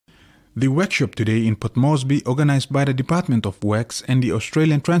The workshop today in Port Moresby, organized by the Department of Works and the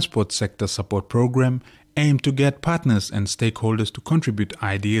Australian Transport Sector Support Program, aimed to get partners and stakeholders to contribute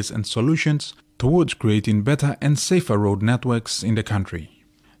ideas and solutions towards creating better and safer road networks in the country.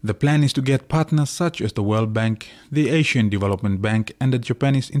 The plan is to get partners such as the World Bank, the Asian Development Bank and the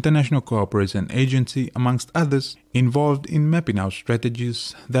Japanese International Cooperation Agency, amongst others, involved in mapping out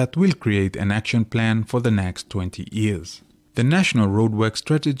strategies that will create an action plan for the next 20 years. The National Roadwork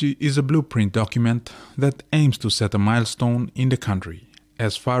Strategy is a blueprint document that aims to set a milestone in the country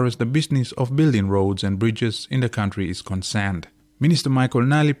as far as the business of building roads and bridges in the country is concerned. Minister Michael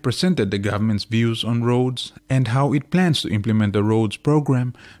Nally presented the government's views on roads and how it plans to implement the roads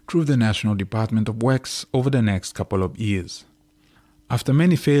program through the National Department of Works over the next couple of years. After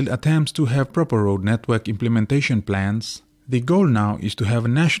many failed attempts to have proper road network implementation plans, the goal now is to have a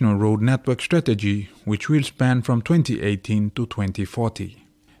national road network strategy which will span from 2018 to 2040.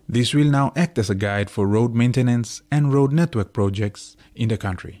 This will now act as a guide for road maintenance and road network projects in the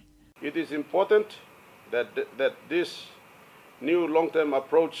country. It is important that this new long-term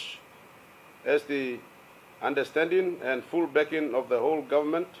approach has the understanding and full backing of the whole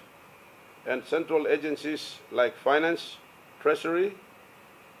government and central agencies like Finance, Treasury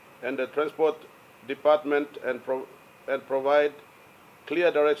and the Transport Department and provide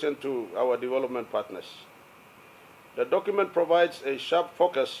clear direction to our development partners. The document provides a sharp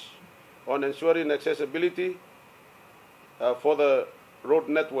focus on ensuring accessibility for the road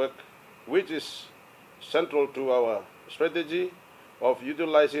network, which is central to our strategy of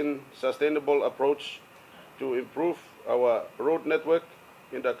utilizing sustainable approach to improve our road network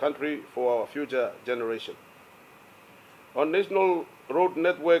in the country for our future generation. Our national road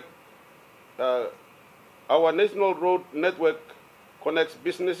network connects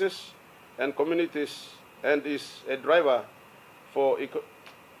businesses and communities and is a driver for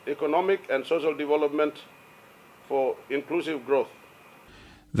economic and social development for inclusive growth.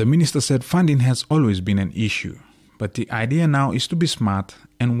 The minister said funding has always been an issue, but the idea now is to be smart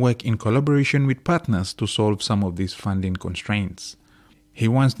and work in collaboration with partners to solve some of these funding constraints. He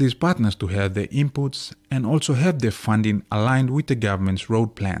wants these partners to have their inputs and also have their funding aligned with the government's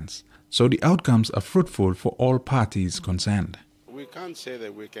road plans, so the outcomes are fruitful for all parties concerned. We can't say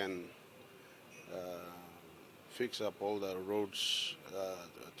that we can fix up all the roads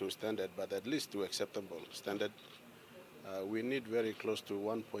to standard, but at least to acceptable standard. We need very close to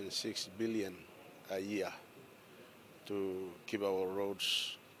 1.6 billion a year to keep our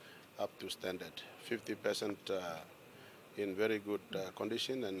roads up to standard. 50% in very good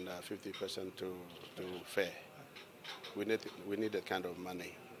condition and 50% to fair. We need that kind of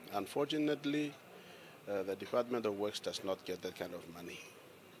money. Unfortunately, the Department of Works does not get that kind of money.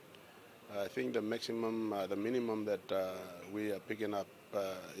 I think the minimum that we are picking up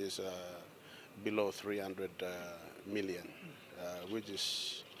is below 300 million, which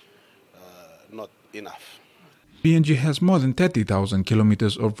is not enough. PNG has more than 30,000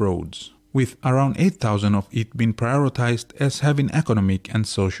 kilometers of roads, with around 8,000 of it being prioritized as having economic and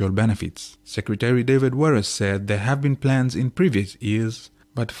social benefits. Secretary David Warres said there have been plans in previous years,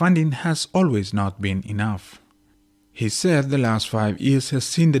 but funding has always not been enough. He said the last 5 years has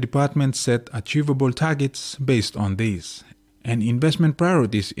seen the department set achievable targets based on these, and investment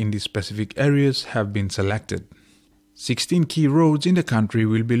priorities in these specific areas have been selected. 16 key roads in the country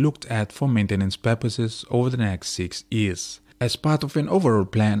will be looked at for maintenance purposes over the next 6 years, as part of an overall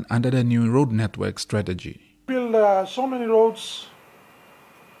plan under the new road network strategy. We build so many roads,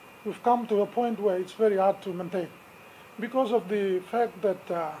 we've come to a point where it's very hard to maintain because of the fact that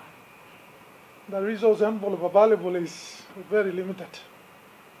the resource envelope available is very limited.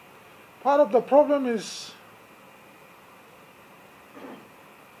 Part of the problem is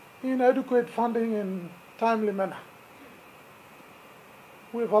inadequate funding in timely manner.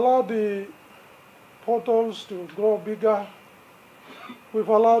 We've allowed the potholes to grow bigger. We've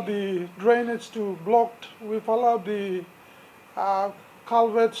allowed the drainage to blocked. We've allowed the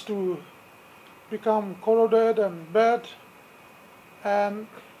culverts to become corroded and bad. And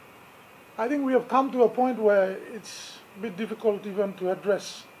I think we have come to a point where it's a bit difficult even to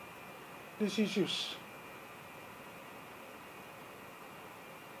address these issues.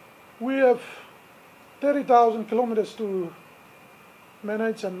 We have 30,000 kilometers to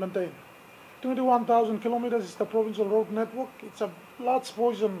manage and maintain. 21,000 kilometers is the provincial road network. It's a large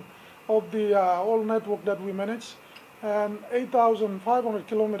portion of the whole network that we manage, and 8,500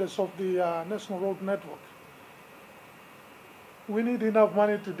 kilometers of the national road network. We need enough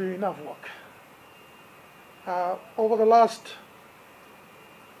money to do enough work. Over the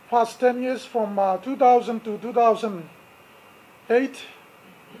past 10 years, from 2000 to 2008,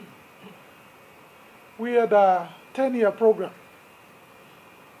 we had a 10-year program.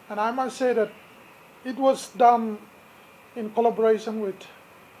 And I must say that it was done in collaboration with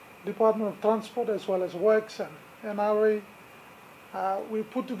Department of Transport as well as Works and NRA. We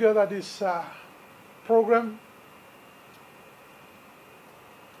put together this program.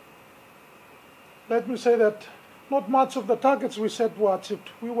 Let me say that not much of the targets we set were achieved.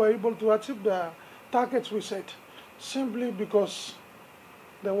 We were able to achieve the targets we set simply because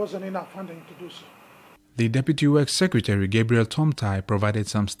there wasn't enough funding to do so. The Deputy Works Secretary Gabriel Tomtai provided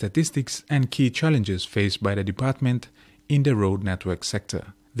some statistics and key challenges faced by the department in the road network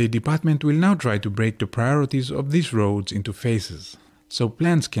sector. The department will now try to break the priorities of these roads into phases, so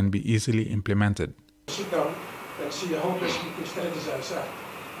plans can be easily implemented. Sit down and see how best we can strategize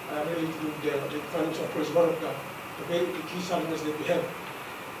really to the financial approach, one of the very key challenges that we have.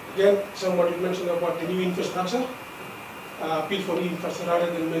 Again, somebody mentioned about the new infrastructure, build for new infrastructure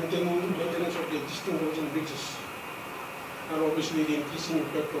rather than maintenance of the existing roads and bridges, and obviously the increasing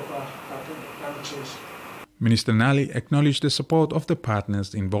impact of climate change. Minister Nali acknowledged the support of the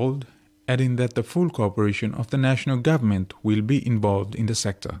partners involved, adding that the full cooperation of the national government will be involved in the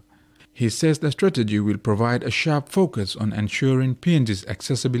sector. He says the strategy will provide a sharp focus on ensuring PNG's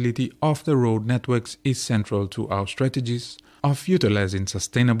accessibility of the road networks is central to our strategies of utilizing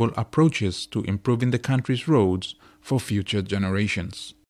sustainable approaches to improving the country's roads for future generations.